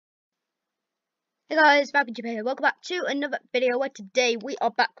Hey guys, back with you here. Welcome back to another video where today we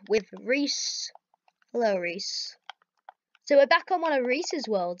are back with Rhys. Hello Rhys. So we're back on one of Rhys's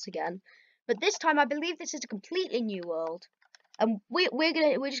worlds again. But this time I believe this is a completely new world. And we're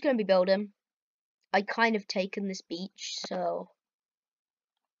just gonna be building. I kind of taken this beach, so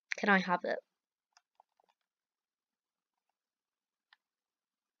can I have it?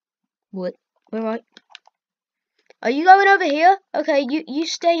 What? Alright. Are you going over here? Okay, you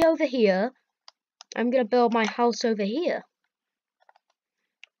stay over here. I'm gonna build my house over here.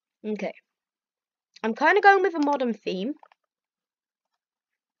 Okay. I'm kind of going with a modern theme.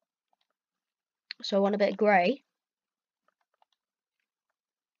 So I want a bit of grey.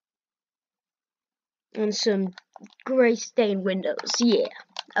 And some grey stained windows. Yeah.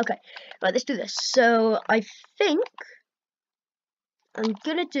 Okay. Right, let's do this. So I think I'm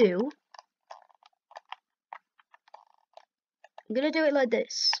gonna do it like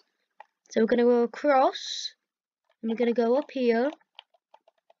this. So we're gonna go across and we're gonna go up here.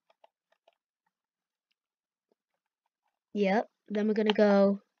 Yep. Then we're gonna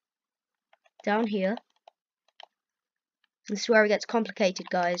go down here. This is where it gets complicated,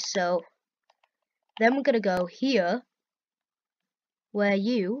 guys. So then we're gonna go here where oh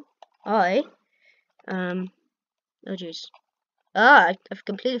jeez. I've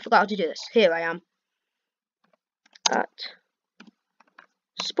completely forgot how to do this. Here I am. At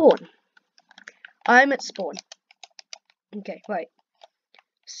spawn. I'm at spawn. Okay, right.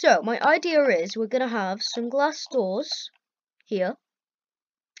 So my idea is we're gonna have some glass doors here,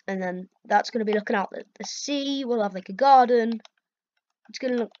 and then that's gonna be looking out at the sea. We'll have like a garden. It's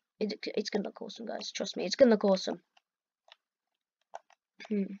gonna look awesome, guys. Trust me, it's gonna look awesome.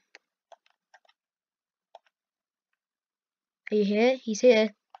 Are you here? He's here.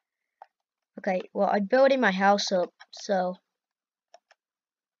 Okay, well I'm building my house up, so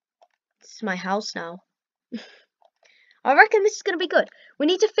it's my house now. I reckon this is gonna be good. We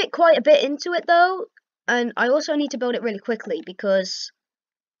need to fit quite a bit into it though, and I also need to build it really quickly because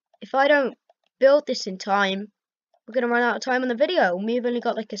if I don't build this in time, we're gonna run out of time on the video. We've only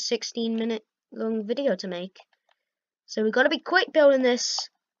got like a 16-minute long video to make, so we've got to be quick building this.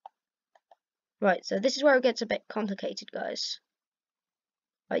 Right, so this is where it gets a bit complicated, guys.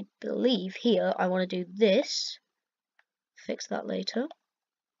 I believe here I want to do this. Fix that later.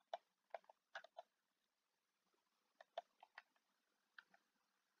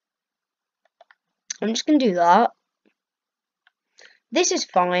 I'm just gonna do that. This is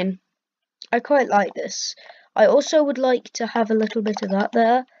fine. I quite like this. I also would like to have a little bit of that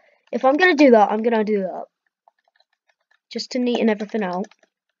there. If I'm gonna do that, I'm gonna do that. Just to neaten everything out.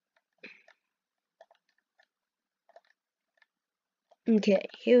 Okay,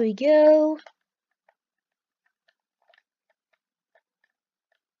 here we go.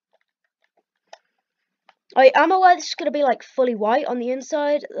 I am aware this is gonna be like fully white on the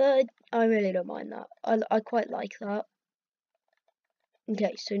inside. I really don't mind that. I quite like that.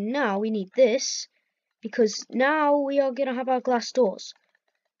 Okay, so now we need this because now we are gonna have our glass doors.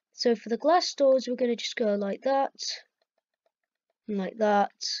 So for the glass doors, we're gonna just go like that, and like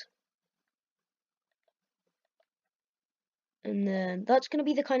that, and then that's gonna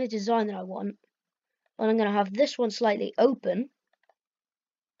be the kind of design that I want. And I'm gonna have this one slightly open,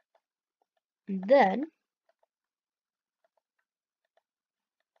 and then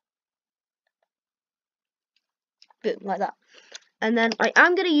boom, like that. And then I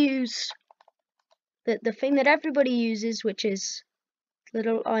am gonna use the thing that everybody uses, which is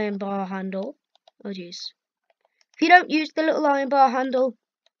little iron bar handle. Oh jeez. If you don't use the little iron bar handle,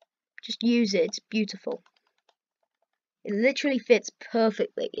 just use it. It's beautiful. It literally fits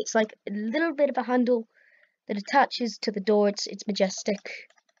perfectly. It's like a little bit of a handle that attaches to the door. It's majestic.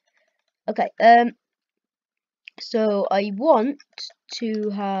 Okay, so I want to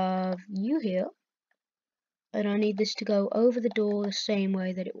have you here, and I need this to go over the door the same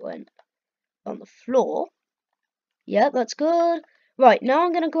way that it went on the floor. Yeah, that's good. Right, now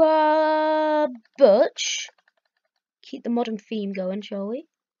I'm gonna grab Butch. Keep the modern theme going, shall we?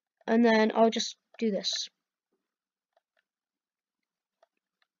 And then I'll just do this.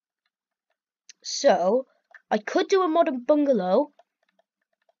 So, I could do a modern bungalow,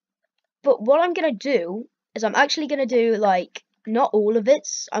 but what I'm gonna do is I'm actually gonna do like not all of it.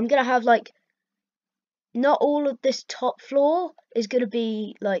 I'm gonna have like not all of this top floor is gonna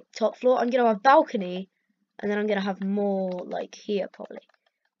be like top floor. I'm gonna have a balcony, and then I'm gonna have more like here probably.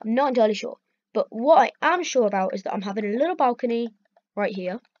 I'm not entirely sure, but what I am sure about is that I'm having a little balcony right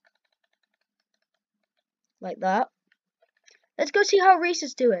here, like that. Let's go see how Rhys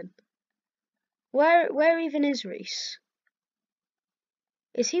is doing. Where even is Rhys?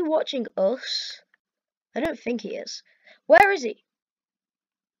 Is he watching us? I don't think he is. Where is he?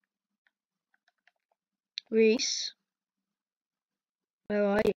 Rhys, where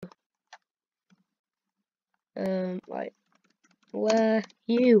are you? Right. Where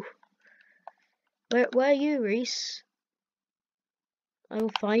you? Where are you, Rhys? I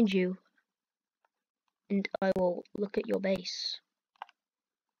will find you, and I will look at your base.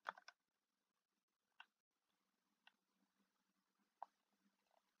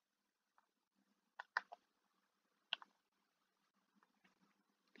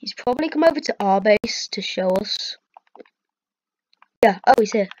 He's probably come over to our base to show us. Yeah, oh,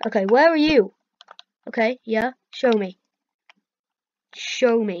 he's here. Okay, where are you? Okay, yeah, show me.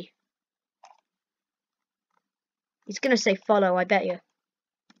 Show me. He's gonna say follow, I bet you.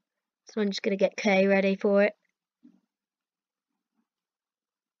 So I'm just gonna get K ready for it.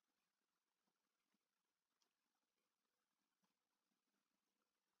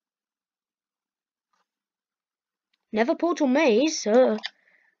 Never portal maze,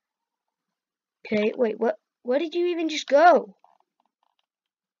 Okay, wait, what? Where did you even just go?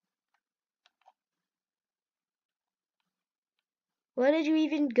 Where did you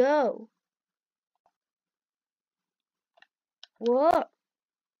even go? What?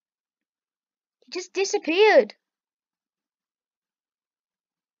 He just disappeared.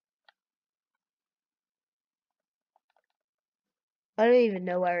 I don't even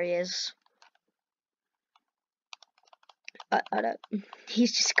know where he is. I don't.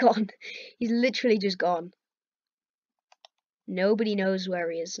 He's just gone. He's literally just gone. Nobody knows where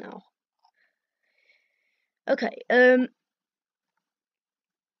he is now. Okay,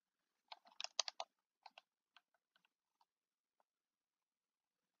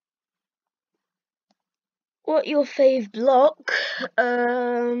 what your fave block?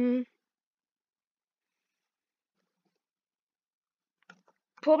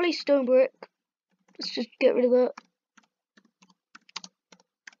 Probably stone brick. Let's just get rid of that.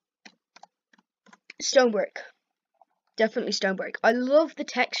 Stone brick. Definitely stone brick. I love the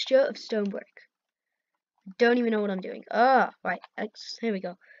texture of stone brick. Don't even know what I'm doing. Ah, right. Here we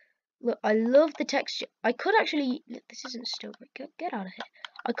go. Look, I love the texture. I could actually... This isn't stone brick. Get out of here.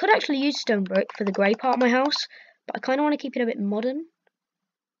 I could actually use stone brick for the grey part of my house, but I kind of want to keep it a bit modern.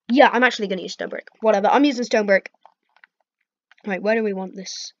 Yeah, I'm actually going to use stone brick. Whatever, I'm using stone brick. Right, where do we want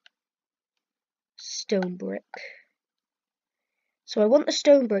this stone brick? So I want the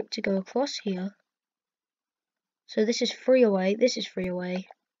stone brick to go across here. So this is 3 away, this is 3 away.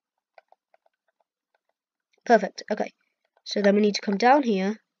 Perfect, okay. So then we need to come down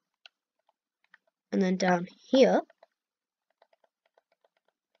here. And then down here.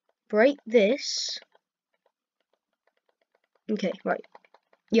 Break this. Okay, right.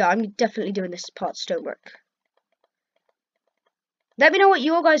 Yeah, I'm definitely doing this part stonework. Let me know what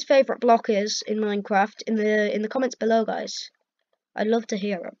your guys' favourite block is in Minecraft in the comments below, guys. I'd love to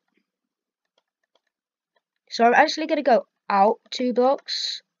hear it. So I'm actually gonna go out 2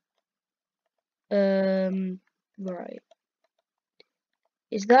 blocks. Right.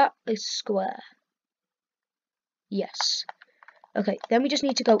 Is that a square? Yes. Okay, then we just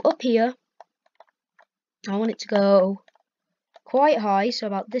need to go up here. I want it to go quite high, so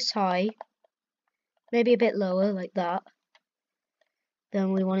about this high. Maybe a bit lower, like that.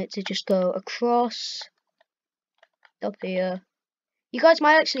 Then we want it to just go across up here. You guys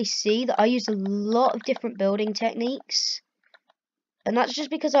might actually see that I use a lot of different building techniques. And that's just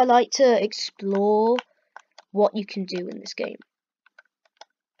because I like to explore what you can do in this game.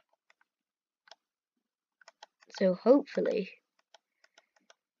 So hopefully,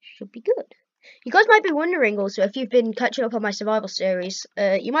 should be good. You guys might be wondering also, if you've been catching up on my survival series,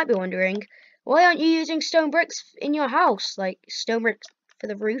 you might be wondering, why aren't you using stone bricks in your house? Like, stone bricks for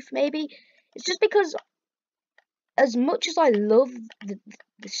the roof, maybe? It's just because, as much as I love the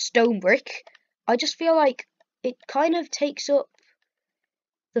stone brick, I just feel like it kind of takes up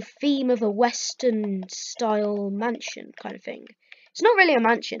the theme of a Western style mansion kind of thing. It's not really a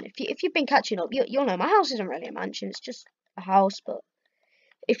mansion. If you've been catching up, you'll know my house isn't really a mansion. It's just a house. But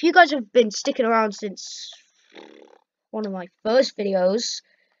if you guys have been sticking around since one of my first videos,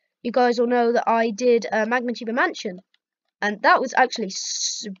 you guys will know that I did a Magma Tuber mansion, and that was actually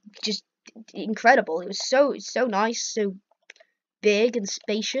just incredible. It was so nice, so big and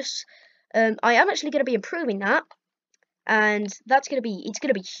spacious. I am actually going to be improving that. And it's gonna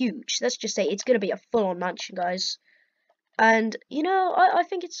be huge. Let's just say it's gonna be a full-on mansion, guys. And you know, I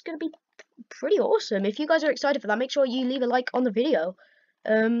think it's gonna be pretty awesome. If you guys are excited for that, make sure you leave a like on the video.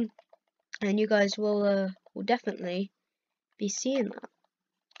 And you guys will definitely be seeing that.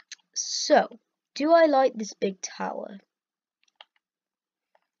 So, do I like this big tower?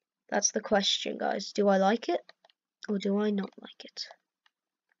 That's the question, guys. Do I like it or do I not like it?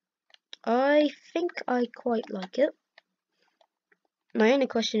 I think I quite like it. My only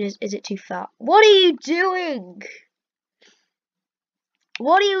question is it too fat? What are you doing?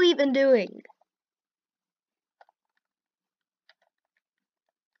 What are you even doing?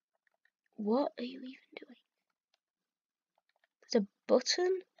 What are you even doing? There's a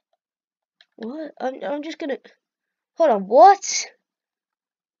button? What? I'm just gonna... Hold on, what?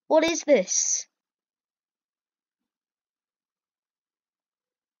 What is this?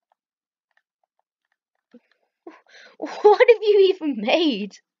 What have you even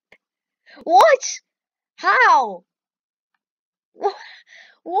made? What? How? What?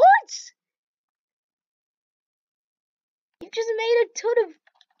 What? You just made a ton of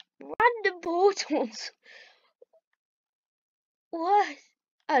random portals. What?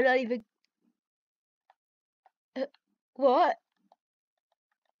 I'm not even... what?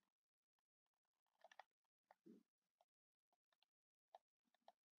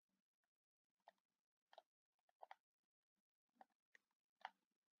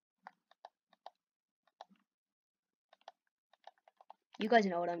 You guys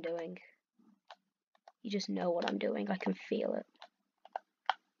know what I'm doing. You just know what I'm doing. I can feel it.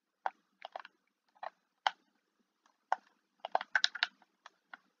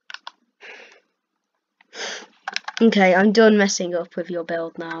 Okay, I'm done messing up with your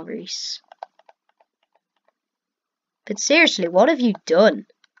build now, Rhys. But seriously, what have you done?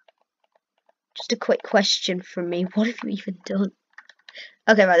 Just a quick question from me. What have you even done?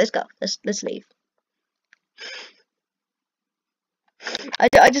 Okay, right, let's go. Let's leave.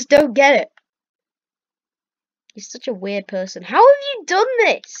 I just don't get it. You're such a weird person. How have you done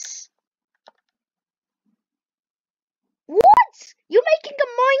this? What? You're making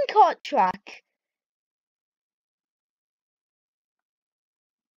a minecart track.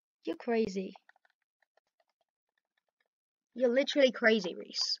 You're crazy. You're literally crazy,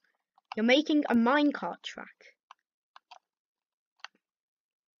 Rhys. You're making a minecart track.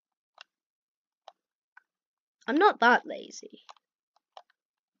 I'm not that lazy.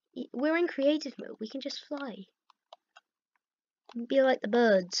 We're in creative mode. We can just fly. Be like the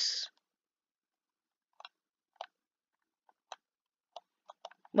birds.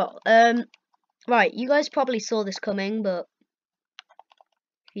 Well, right, you guys probably saw this coming, but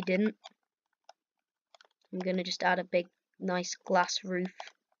if you didn't, I'm gonna just add a big, nice glass roof.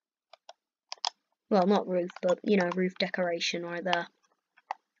 Well, not roof, but, you know, roof decoration right there.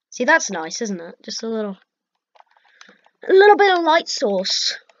 See, that's nice, isn't it? Just a little bit of light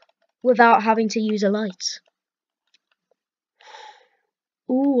source without having to use a light.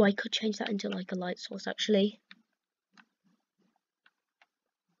 Ooh, I could change that into, like, a light source, actually.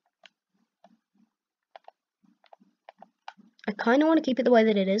 I kind of want to keep it the way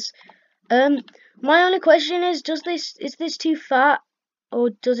that it is. My only question is this too fat, or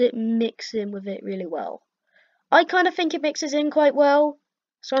does it mix in with it really well? I kind of think it mixes in quite well,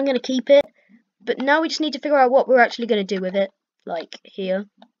 so I'm going to keep it. But now we just need to figure out what we're actually going to do with it, like here,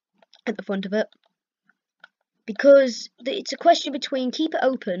 at the front of it. Because it's a question between keep it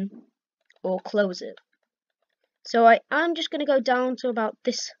open or close it. So I'm just going to go down to about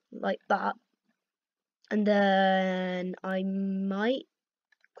this, like that. And then I might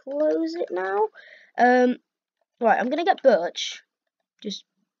close it now. Right, I'm going to get birch. Just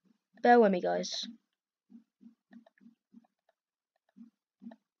bear with me, guys.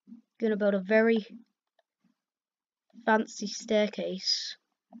 Gonna build a very fancy staircase.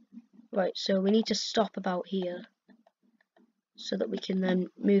 Right, so we need to stop about here so that we can then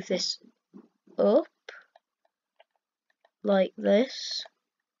move this up like this.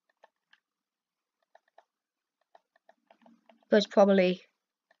 You guys probably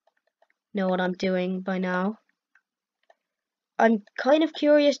know what I'm doing by now. I'm kind of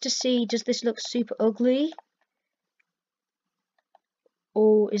curious to see, does this look super ugly?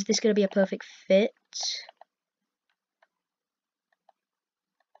 Or is this going to be a perfect fit?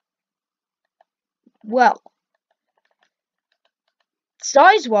 Well,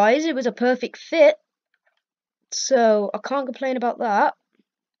 size-wise, it was a perfect fit. So, I can't complain about that.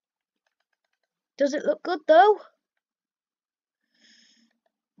 Does it look good, though?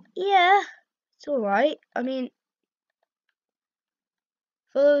 Yeah, it's alright. I mean,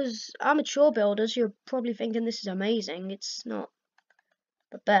 for those amateur builders, you're probably thinking this is amazing. It's not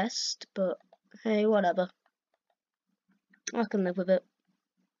the best, but hey, whatever. I can live with it.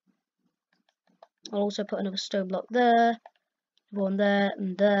 I'll also put another stone block there, one there,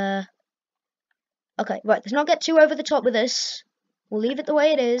 and there. Okay, right, let's not get too over the top with this. We'll leave it the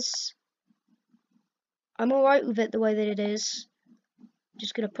way it is. I'm alright with it the way that it is.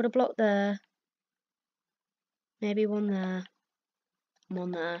 just gonna put a block there. Maybe one there.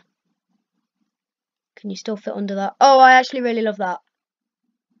 One there. Can you still fit under that? Oh, I actually really love that.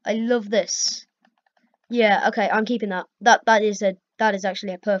 I love this. Yeah, okay, I'm keeping that. That is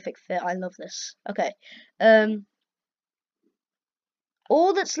actually a perfect fit. I love this. Okay.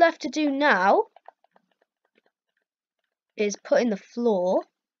 All that's left to do now is put in the floor.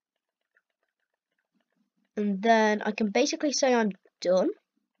 And then I can basically say I'm done.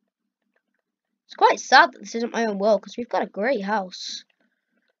 It's quite sad that this isn't my own world because we've got a great house.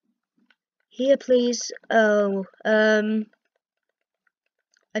 Here, please. Oh, I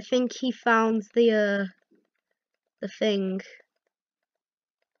think he found the thing.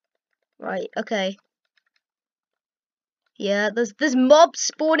 Right, okay. Yeah, there's mobs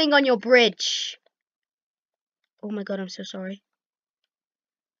spawning on your bridge. Oh my god, I'm so sorry.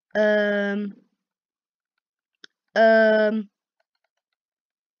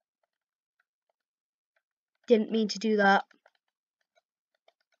 Didn't mean to do that.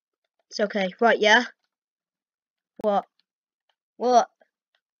 It's okay. Right, yeah? What? What?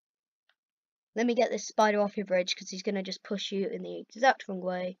 Let me get this spider off your bridge because he's gonna just push you in the exact wrong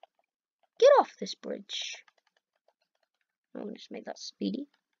way. Get off this bridge. I'll just make that speedy.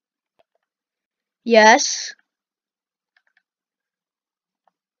 Yes.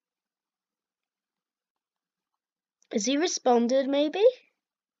 Has he responded, maybe?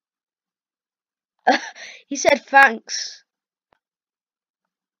 He said thanks.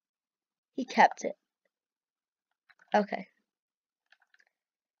 He kept it. Okay.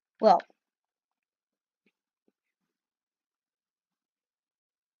 Well.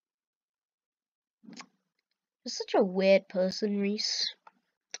 You're such a weird person, Rhys.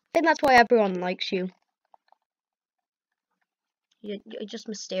 I think that's why everyone likes you. You're just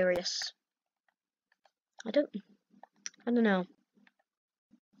mysterious. I don't know.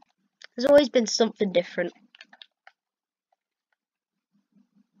 There's always been something different.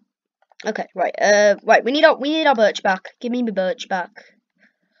 Okay, right. Right. We need our birch back. Give me my birch back.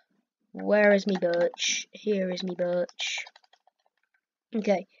 Where is me birch? Here is me birch.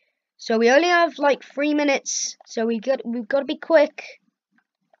 Okay. So we only have like 3 minutes. So we've got to be quick.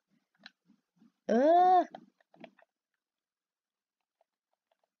 I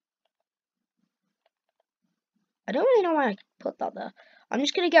don't really know why I put that there. I'm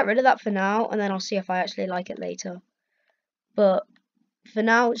just gonna get rid of that for now, and then I'll see if I actually like it later. But for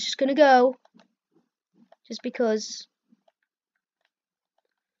now, it's just gonna go. Just because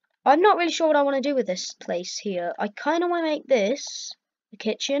I'm not really sure what I want to do with this place here. I kind of want to make this a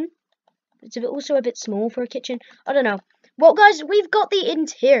kitchen. It's also a bit small for a kitchen. I don't know. Well, guys, we've got the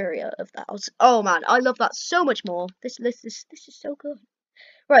interior of the house. Oh man, I love that so much more. This is so good.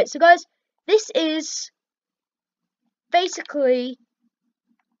 Right, so guys, this is basically.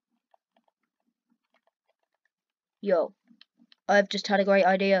 Yo, I've just had a great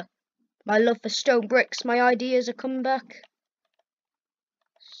idea. My love for stone bricks. My ideas are coming back.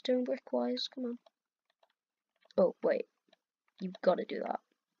 Stone brick wise, come on. Oh wait, you've got to do that.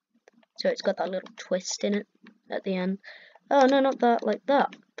 So it's got that little twist in it at the end. Oh no, not that, like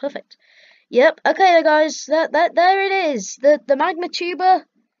that. Perfect. Yep. Okay, guys. There it is. The magma tuber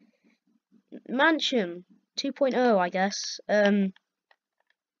mansion 2.0, I guess.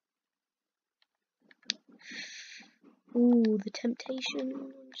 Ooh, the temptation.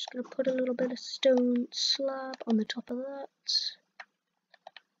 I'm just gonna put a little bit of stone slab on the top of that,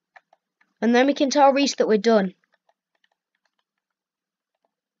 and then we can tell Rhys that we're done.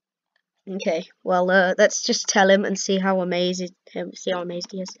 Okay. Well, let's just tell him and see how amazed he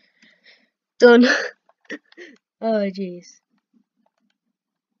is. Done. Oh, jeez.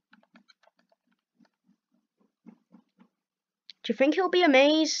 Do you think he'll be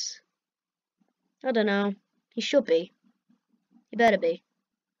amazed? I don't know. He should be. He better be.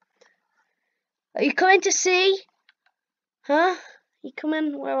 Are you coming to see? Huh? You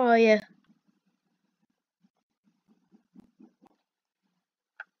coming? Where are you?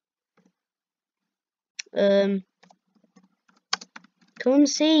 Come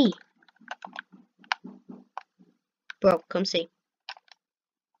see. Bro, come see.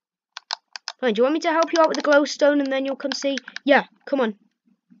 Fine, do you want me to help you out with the glowstone and then you'll come see? Yeah, come on.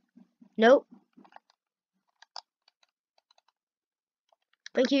 Nope.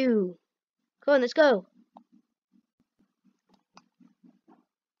 Thank you. Come on, let's go.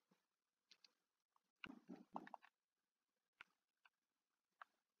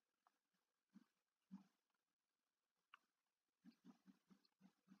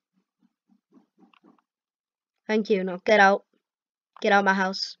 Thank you. Now get out. Get out of my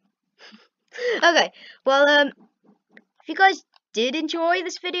house. Okay. Well, if you guys did enjoy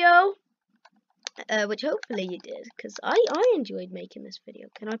this video, which hopefully you did, because I enjoyed making this video.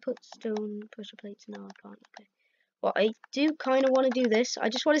 Can I put stone pressure plates? No, I can't. Okay. Well, I do kind of want to do this. I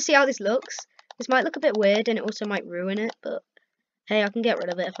just want to see how this looks. This might look a bit weird, and it also might ruin it, but hey, I can get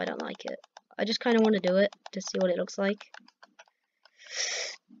rid of it if I don't like it. I just kind of want to do it to see what it looks like.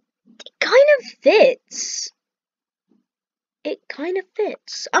 It kind of fits. It kind of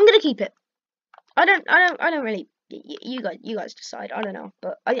fits. I'm gonna keep it. I don't really. You guys decide. I don't know,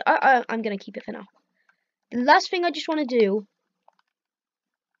 but I'm gonna keep it for now. The last thing I just want to do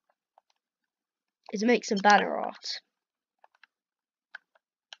is make some banner art.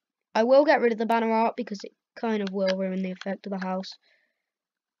 I will get rid of the banner art because it kind of will ruin the effect of the house.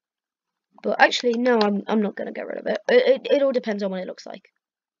 But actually, no, I'm not gonna get rid of it. It all depends on what it looks like.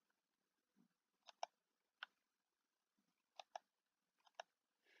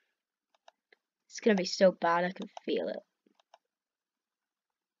 It's gonna be so bad, I can feel it.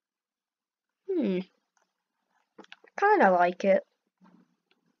 Kinda like it.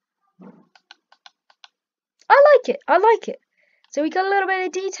 I like it. So we got a little bit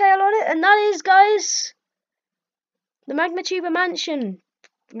of detail on it, and that is, guys, the Magnituber Mansion.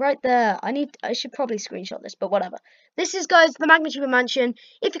 Right there. I should probably screenshot this, but whatever. This is, guys, the Magnituber Mansion.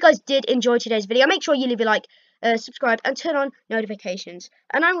 If you guys did enjoy today's video, make sure you leave a like, subscribe, and turn on notifications.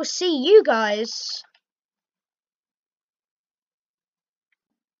 And I will see you guys.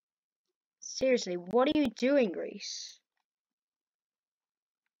 Seriously, what are you doing, Rhys?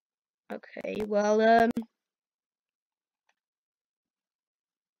 Okay, well,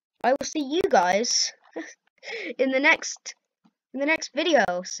 I will see you guys in the next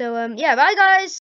video. So, yeah, bye, guys.